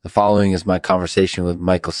The following is my conversation with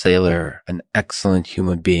Michael Saylor, an excellent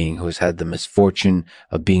human being who has had the misfortune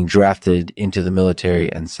of being drafted into the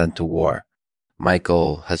military and sent to war.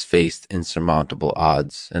 Michael has faced insurmountable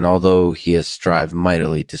odds, and although he has strived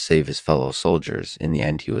mightily to save his fellow soldiers, in the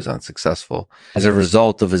end he was unsuccessful. As a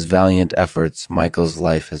result of his valiant efforts, Michael's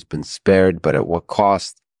life has been spared, but at what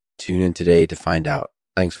cost? Tune in today to find out.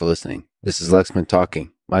 Thanks for listening. This is Lexman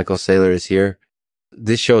talking. Michael Saylor is here.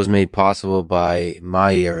 This show is made possible by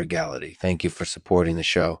my Irregality. Thank you for supporting the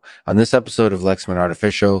show. On this episode of Lexman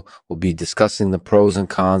Artificial, we'll be discussing the pros and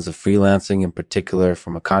cons of freelancing, in particular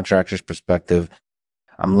from a contractor's perspective.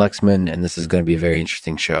 I'm Lexman, and this is going to be a very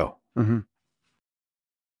interesting show.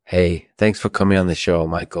 Hey, thanks for coming on the show,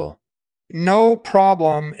 Michael. No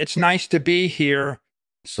problem. It's nice to be here.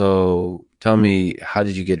 So tell me, how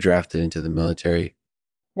did you get drafted into the military?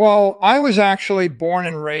 Well, I was actually born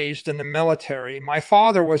and raised in the military. My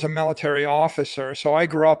father was a military officer, so I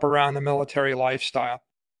grew up around the military lifestyle.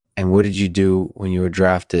 And what did you do when you were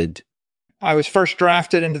drafted? I was first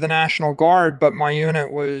drafted into the National Guard, but my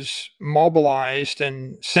unit was mobilized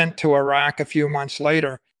and sent to Iraq a few months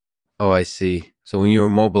later. Oh, I see. So when you were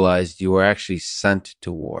mobilized, you were actually sent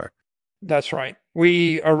to war. That's right.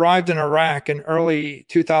 We arrived in Iraq in early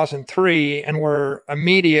 2003 and were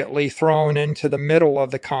immediately thrown into the middle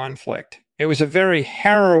of the conflict. It was a very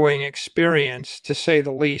harrowing experience, to say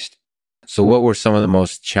the least. So what were some of the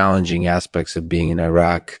most challenging aspects of being in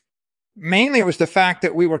Iraq? Mainly, it was the fact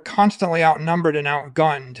that we were constantly outnumbered and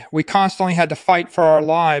outgunned. We constantly had to fight for our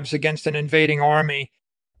lives against an invading army.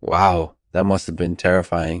 Wow, that must have been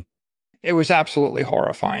terrifying. It was absolutely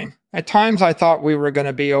horrifying. At times, I thought we were going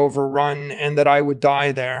to be overrun and that I would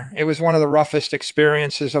die there. It was one of the roughest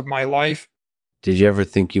experiences of my life. Did you ever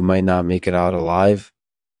think you might not make it out alive?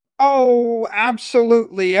 Oh,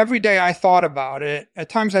 absolutely. Every day I thought about it. At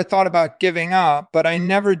times I thought about giving up, but I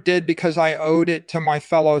never did because I owed it to my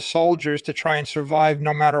fellow soldiers to try and survive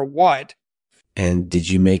no matter what. And did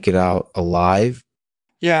you make it out alive?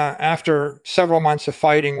 Yeah, after several months of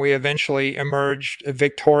fighting, we eventually emerged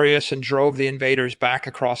victorious and drove the invaders back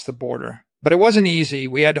across the border. But it wasn't easy.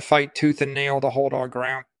 We had to fight tooth and nail to hold our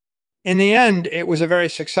ground. In the end, it was a very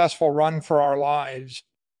successful run for our lives.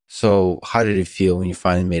 So how did it feel when you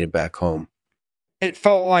finally made it back home? It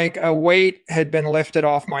felt like a weight had been lifted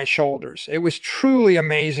off my shoulders. It was truly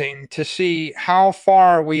amazing to see how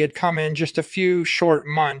far we had come in just a few short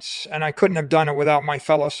months, and I couldn't have done it without my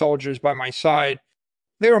fellow soldiers by my side.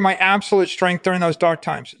 They were my absolute strength during those dark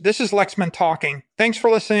times. This is Lexman talking. Thanks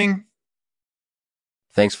for listening.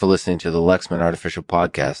 Thanks for listening to the Lexman Artificial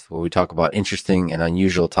Podcast, where we talk about interesting and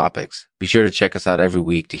unusual topics. Be sure to check us out every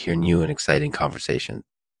week to hear new and exciting conversations.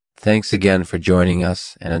 Thanks again for joining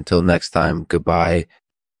us, and until next time, goodbye.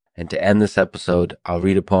 And to end this episode, I'll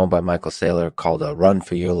read a poem by Michael Saylor called A Run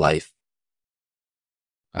for Your Life.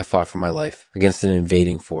 I fought for my life against an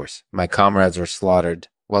invading force. My comrades were slaughtered.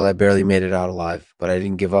 Well, I barely made it out alive, but I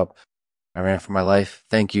didn't give up. I ran for my life.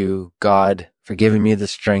 Thank you, God, for giving me the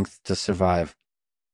strength to survive.